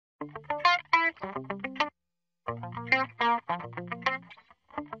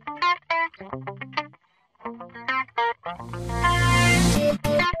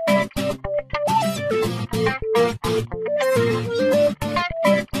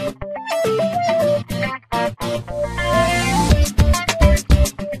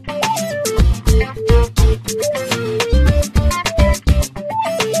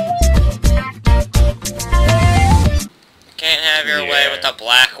Can't have your way with the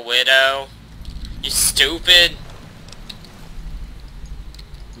Black Widow. You stupid.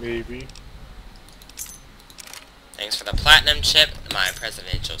 Maybe. Thanks for the platinum chip, my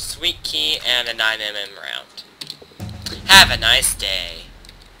presidential sweet key, and a 9mm round. Have a nice day.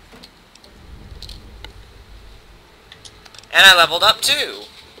 And I leveled up too.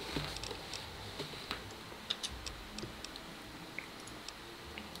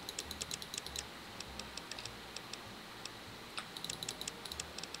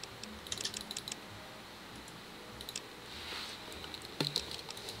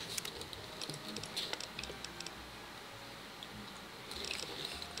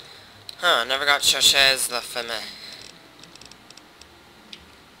 Huh, never got Chauchez the Femme.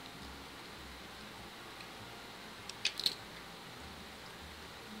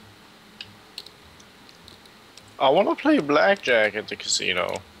 I want to play blackjack at the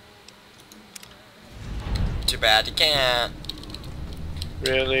casino. Too bad you can't.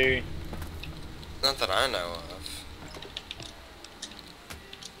 Really? Not that I know of.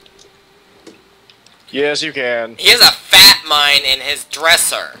 Yes, you can. He has a fat mine in his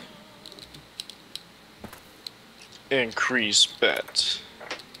dresser. Increase bet.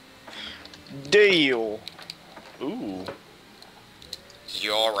 Deal. Ooh.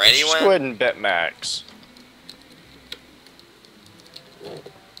 You already Just went? go ahead and bet max.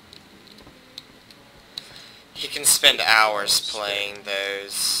 He can spend hours playing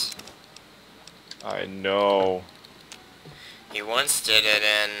those. I know. He once did it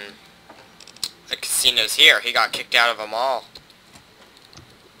in the casinos here. He got kicked out of them all.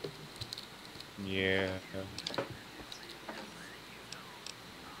 Yeah.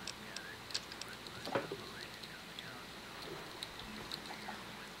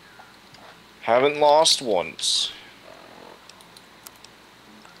 Haven't lost once.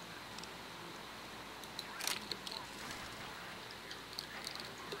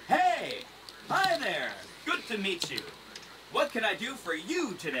 Hey! Hi there! Good to meet you. What can I do for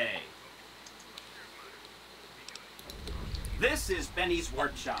you today? This is Benny's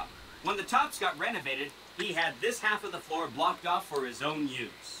workshop. When the Tops got renovated, he had this half of the floor blocked off for his own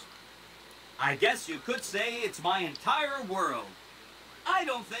use. I guess you could say it's my entire world. I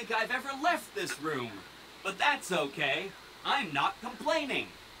don't think I've ever left this room, but that's okay. I'm not complaining.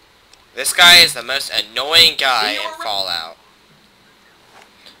 This guy is the most annoying guy in Fallout.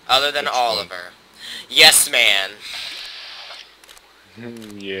 Other than Oliver. Yes, man.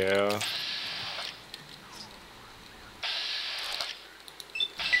 Yeah.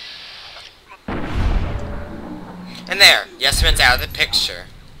 And there, Yes Man's out of the picture.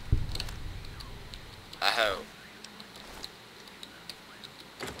 I hope.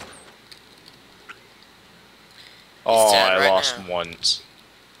 Oh, dead I right lost now. once.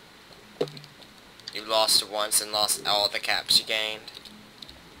 You lost once and lost all the caps you gained.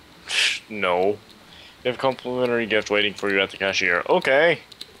 No. You have a complimentary gift waiting for you at the cashier. Okay.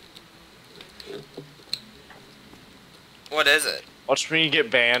 What is it? Watch me get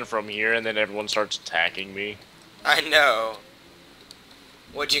banned from here and then everyone starts attacking me. I know.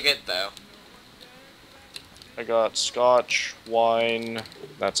 What'd you get, though? I got scotch, wine,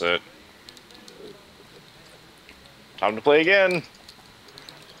 that's it. Time to play again.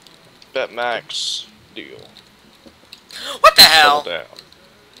 Bet max, deal. What the hell? Double down.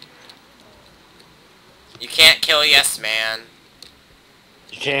 You can't kill Yes Man.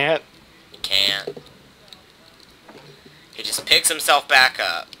 You can't? You can't. He just picks himself back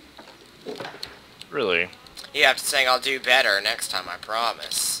up. Really? You have to say, I'll do better next time, I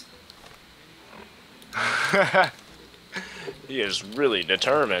promise. He is really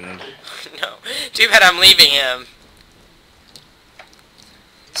determined. No. Too bad I'm leaving him.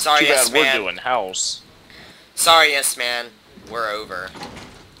 Sorry, Too bad Yes we're Man. doing house. Sorry, Yes Man. We're over.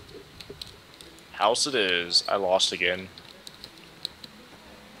 House it is. I lost again.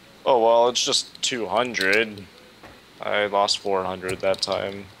 Oh well, it's just 200. I lost 400 that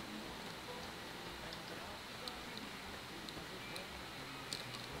time.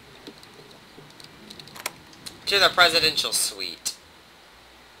 To the presidential suite.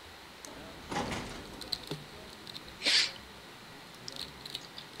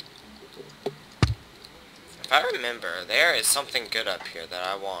 If I remember, there is something good up here that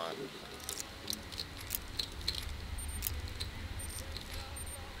I want.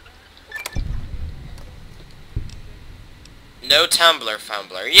 No tumbler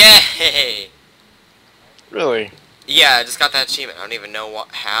fumbler. Yay! Really? Yeah, I just got that achievement. I don't even know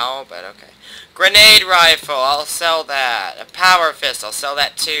how, but okay. Grenade rifle, I'll sell that. A power fist, I'll sell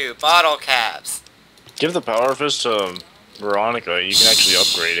that too. Bottle caps. Give the power fist to Veronica. You can actually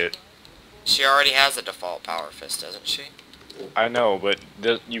upgrade it. She already has a default power fist, doesn't she? I know, but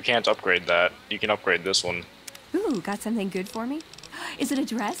you can't upgrade that. You can upgrade this one. Ooh, got something good for me? Is it a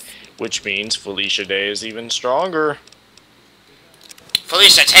dress? Which means Felicia Day is even stronger.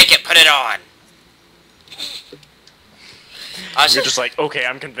 Felicia, take it, put it on. You're just like, okay,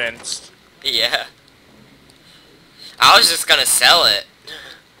 I'm convinced. Yeah. I was just gonna sell it.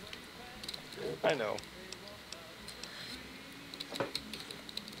 I know.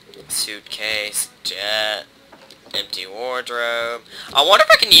 Suitcase, jet, empty wardrobe. I wonder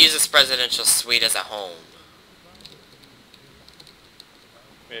if I can use this presidential suite as a home.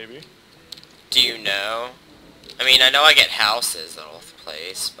 Maybe. Do you know? I mean, I know I get houses all over the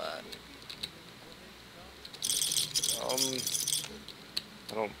place, but...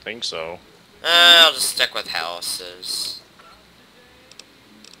 I don't think so. I'll just stick with houses.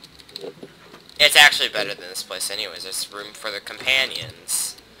 It's actually better than this place anyways. There's room for the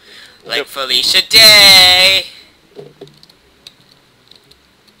companions. Like Yep. Felicia Day!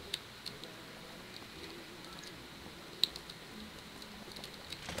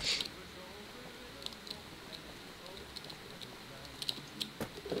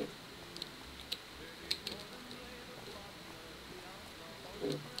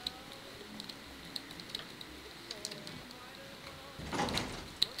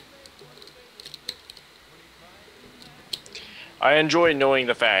 I enjoy knowing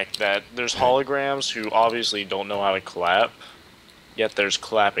the fact that there's holograms who obviously don't know how to clap, yet there's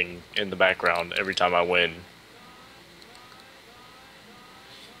clapping in the background every time I win.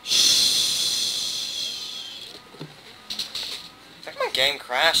 I think my game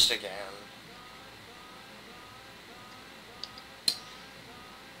crashed again.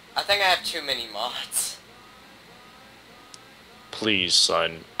 I think I have too many mods. Please,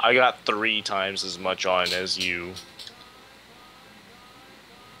 son. I got 3 times as much on as you.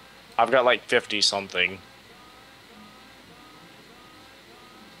 I've got like 50 something.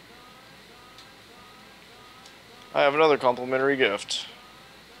 I have another complimentary gift.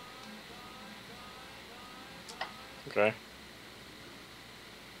 Okay.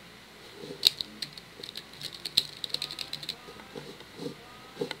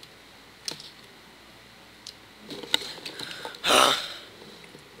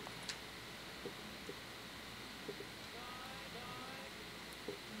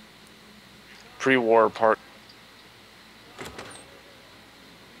 Pre-war part.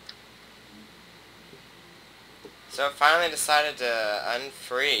 So it finally decided to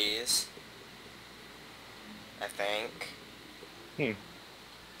unfreeze. I think.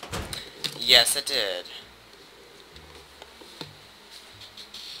 Yes, it did.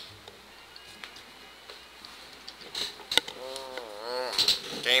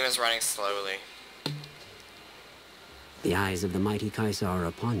 Game is running slowly. The eyes of the mighty Kaisar are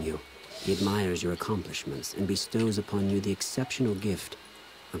upon you. He admires your accomplishments and bestows upon you the exceptional gift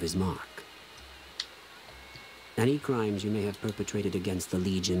of his mark. Any crimes you may have perpetrated against the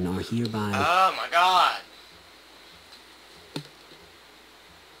Legion are hereby... Oh my god!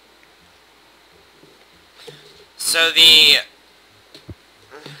 So the...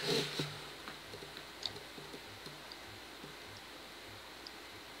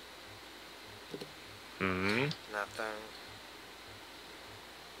 Nothing.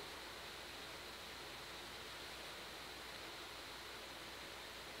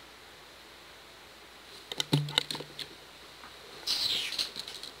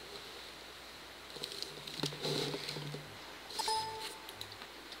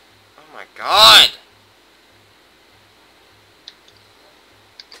 Oh my god!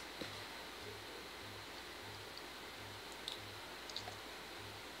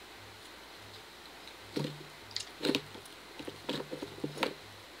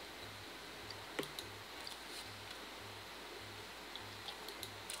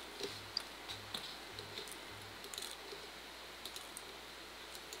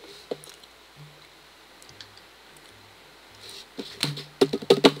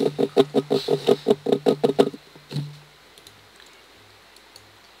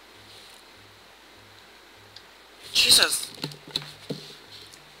 Jesus.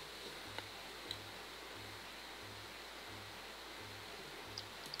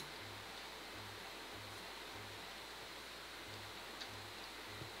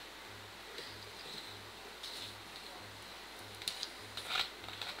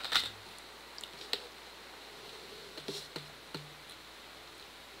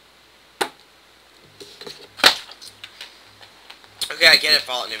 Okay, I get it,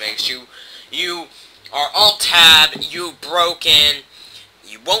 Fallout New Vegas. You are all tab, you broken,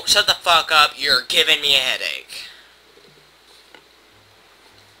 you won't shut the fuck up, you're giving me a headache.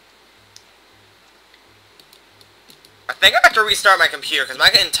 I think I have to restart my computer because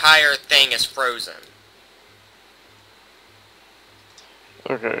my entire thing is frozen.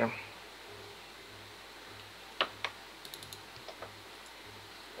 Okay.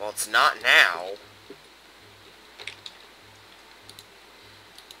 Well, it's not now.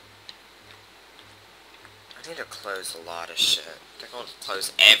 I need to close a lot of shit. I think I'll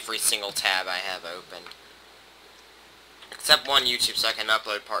close every single tab I have open. Except one YouTube so I can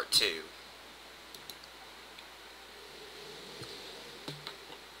upload part 2.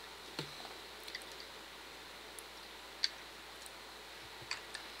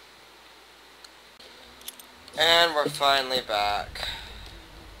 And we're finally back.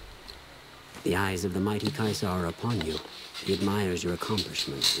 The eyes of the mighty Kaisar are upon you. He admires your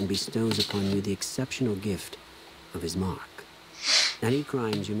accomplishments and bestows upon you the exceptional gift of his mark. Any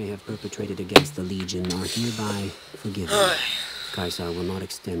crimes you may have perpetrated against the Legion are hereby forgiven. Kaisar will not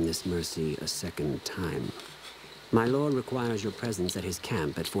extend this mercy a second time. My lord requires your presence at his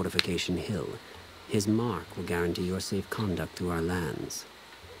camp at Fortification Hill. His mark will guarantee your safe conduct through our lands.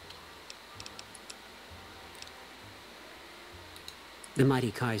 The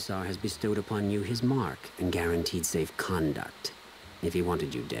mighty Kaisar has bestowed upon you his mark and guaranteed safe conduct. If he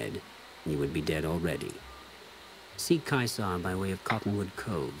wanted you dead, you would be dead already. Seek Kaisar by way of Cottonwood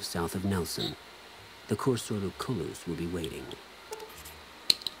Cove, south of Nelson. The Kursor Lucullus will be waiting.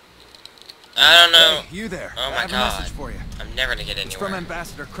 I don't know. Hey, you there. Oh I my have god. a message for you. I'm never gonna get It's from anywhere.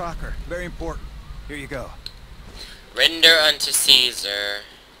 Ambassador Crocker. Very important. Here you go. Render unto Caesar.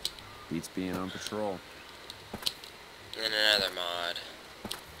 Beats being on patrol. And another mod.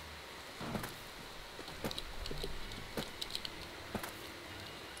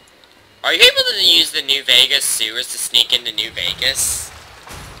 Are you able to use the New Vegas sewers to sneak into New Vegas?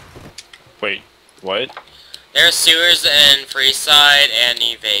 Wait, what? There are sewers in Freeside and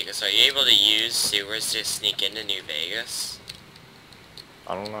New Vegas. Are you able to use sewers to sneak into New Vegas?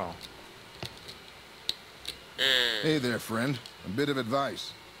 I don't know. Hey there, friend. A bit of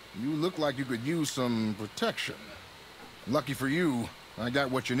advice. You look like you could use some protection. Lucky for you, I got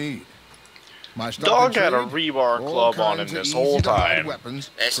what you need. My stock Dog and had a trade, rebar all club on him kinds of this whole easy-to-hide time. weapons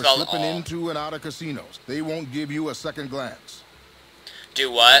They for spelled slipping all. into and out of casinos. They won't give you a second glance. Do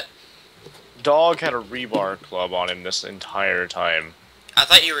what? Dog had a rebar club on him this entire time. I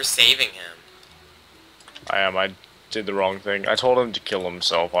thought you were saving him. I did the wrong thing. I told him to kill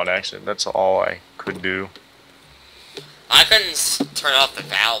himself on accident. That's all I could do. I couldn't turn off the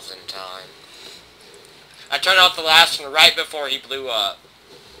valves in time. I turned off the last one right before he blew up.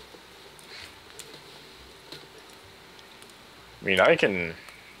 I mean, I can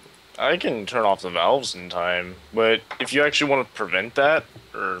turn off the valves in time, but if you actually want to prevent that,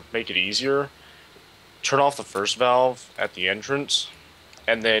 or make it easier, turn off the first valve at the entrance,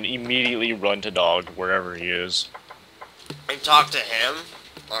 and then immediately run to Dog wherever he is. And talk to him?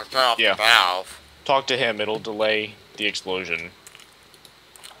 Or turn off Yeah. the valve? Talk to him, it'll delay the explosion.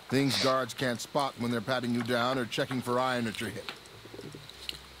 Things guards can't spot when they're patting you down or checking for iron at your hip.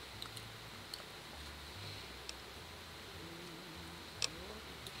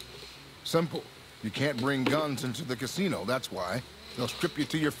 Simple. You can't bring guns into the casino, that's why. They'll strip you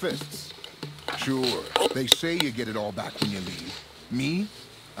to your fists. Sure, they say you get it all back when you leave. Me?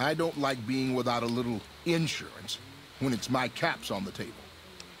 I don't like being without a little insurance when it's my caps on the table.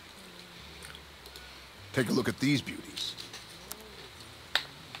 Take a look at these beauties.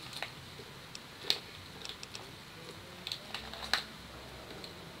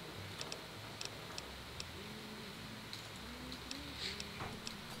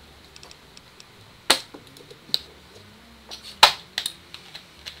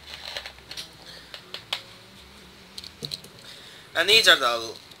 And these are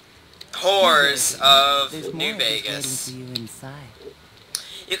the whores of There's New more just waiting Vegas. for you inside.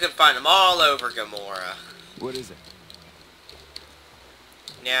 You can find them all over Gomorrah. What is it?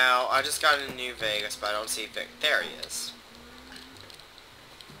 Now, I just got into New Vegas, but I don't see Vic. There he is.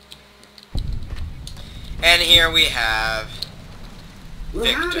 And here we have Well,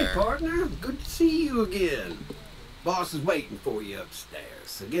 howdy, Victor. partner. Good to see you again. Boss is waiting for you upstairs,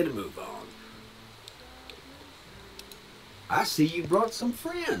 so get a move on. I see you brought some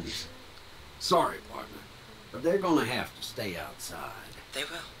friends. Sorry, partner, but they're gonna have to stay outside. They will.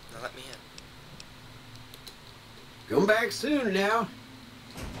 They'll let me in. Come back soon now.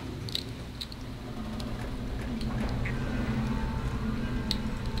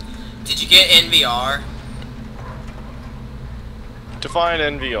 Did you get NVR? Define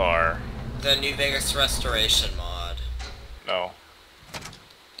NVR. The New Vegas Restoration mod. No.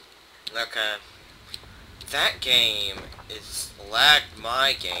 Okay. That game is lagged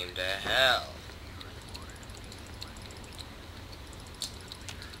my game to hell.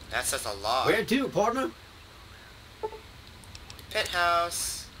 That says a lot. Where to, partner?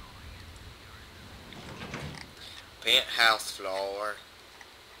 Penthouse. Penthouse floor.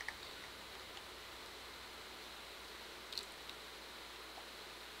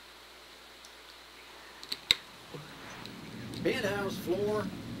 Penthouse floor.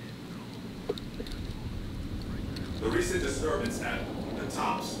 The recent disturbance at the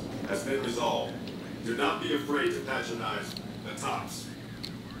Tops has been resolved. Do not be afraid to patronize the Tops.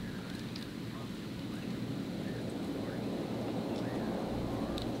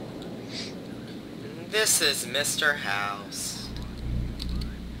 This is Mr. House.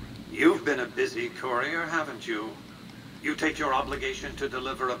 You've been a busy courier, haven't you? You take your obligation to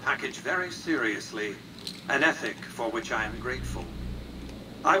deliver a package very seriously, an ethic for which I am grateful.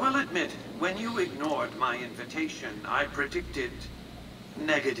 I will admit, when you ignored my invitation, I predicted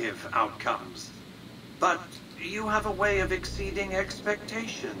negative outcomes. But you have a way of exceeding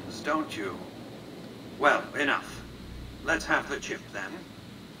expectations, don't you? Well, enough. Let's have the chip then.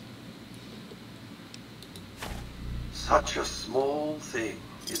 Such a small thing,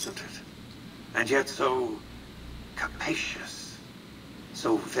 isn't it? And yet so capacious,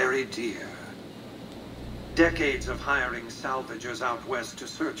 so very dear. Decades of hiring salvagers out west to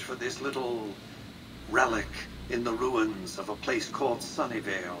search for this little relic in the ruins of a place called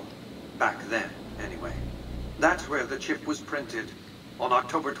Sunnyvale. Back then, anyway. That's where the chip was printed, on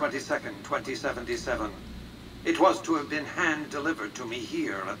October 22nd, 2077. It was to have been hand-delivered to me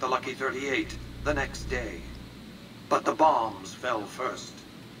here at the Lucky 38 the next day. But the bombs fell first.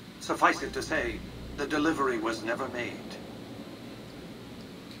 Suffice it to say, the delivery was never made.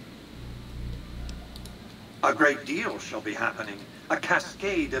 A great deal shall be happening. A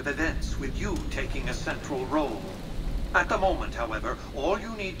cascade of events with you taking a central role. At the moment, however, all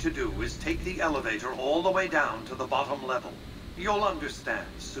you need to do is take the elevator all the way down to the bottom level. You'll understand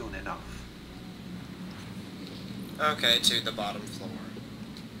soon enough. Okay, to the bottom floor.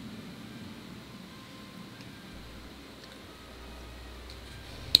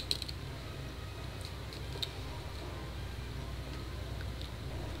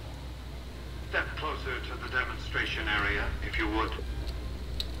 Step closer to the demonstration area, if you would.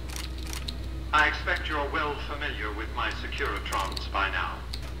 I expect you're well familiar with my Securitrons by now.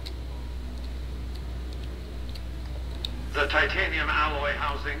 The titanium alloy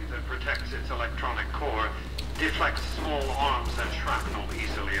housing that protects its electronic core deflects small arms and shrapnel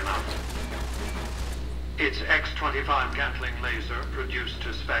easily enough. Its X-25 Gatling laser, produced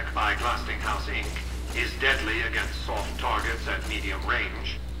to spec by Glastinghouse Inc., is deadly against soft targets at medium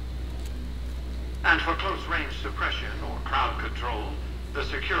range. And for close-range suppression or crowd control, the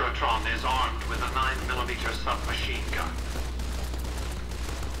Securitron is armed with a 9mm submachine gun.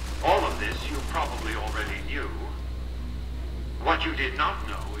 All of this you probably already knew. What you did not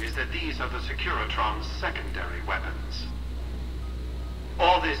know is that these are the Securitron's secondary weapons.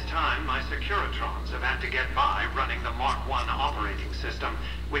 All this time, my Securitrons have had to get by running the Mark I operating system,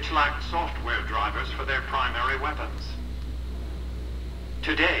 which lacked software drivers for their primary weapons.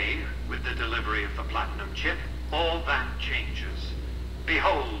 Today, with the delivery of the Platinum chip, all that changes.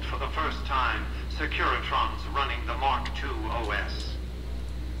 Behold, for the first time, Securitrons running the Mark II OS.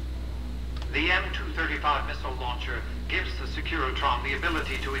 The M235 missile launcher gives the Securitron the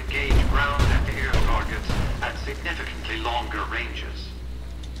ability to engage ground and air targets at significantly longer ranges.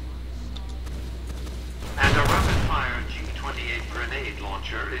 And a rapid-fire G-28 grenade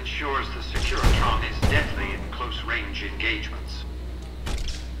launcher ensures the Securitron is deadly in close-range engagements.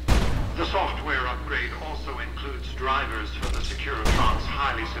 The software upgrade also includes drivers for the Securitron's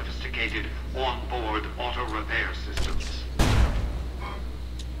highly sophisticated on-board auto-repair systems.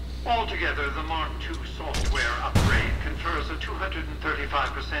 Altogether, the Mark II software upgrade confers a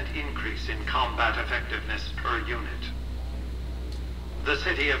 235% increase in combat effectiveness per unit. The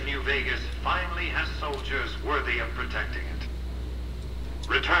city of New Vegas finally has soldiers worthy of protecting it.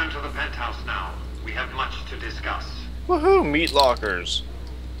 Return to the penthouse now. We have much to discuss. Woohoo, meat lockers.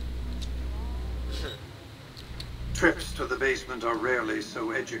 Trips to the basement are rarely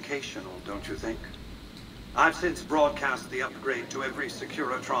so educational, don't you think? I've since broadcast the upgrade to every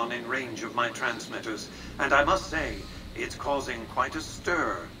Securitron in range of my transmitters, and I must say, it's causing quite a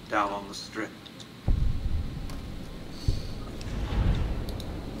stir down on the strip.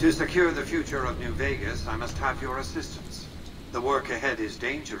 To secure the future of New Vegas, I must have your assistance. The work ahead is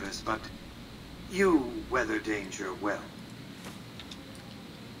dangerous, but you weather danger well.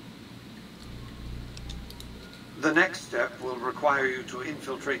 The next step will require you to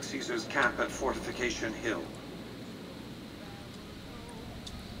infiltrate Caesar's camp at Fortification Hill.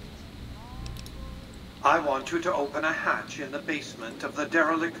 I want you to open a hatch in the basement of the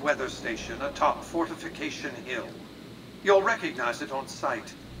derelict weather station atop Fortification Hill. You'll recognize it on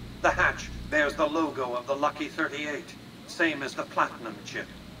sight. The hatch bears the logo of the Lucky 38, same as the Platinum chip.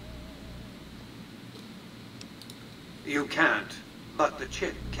 You can't, but the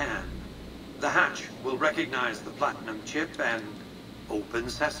chip can. The hatch will recognize the Platinum chip and open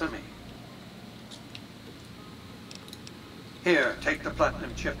sesame. Here, take the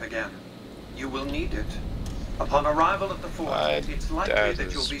Platinum chip again. You will need it. Upon arrival at the fort, it's likely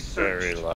that you'll be searched.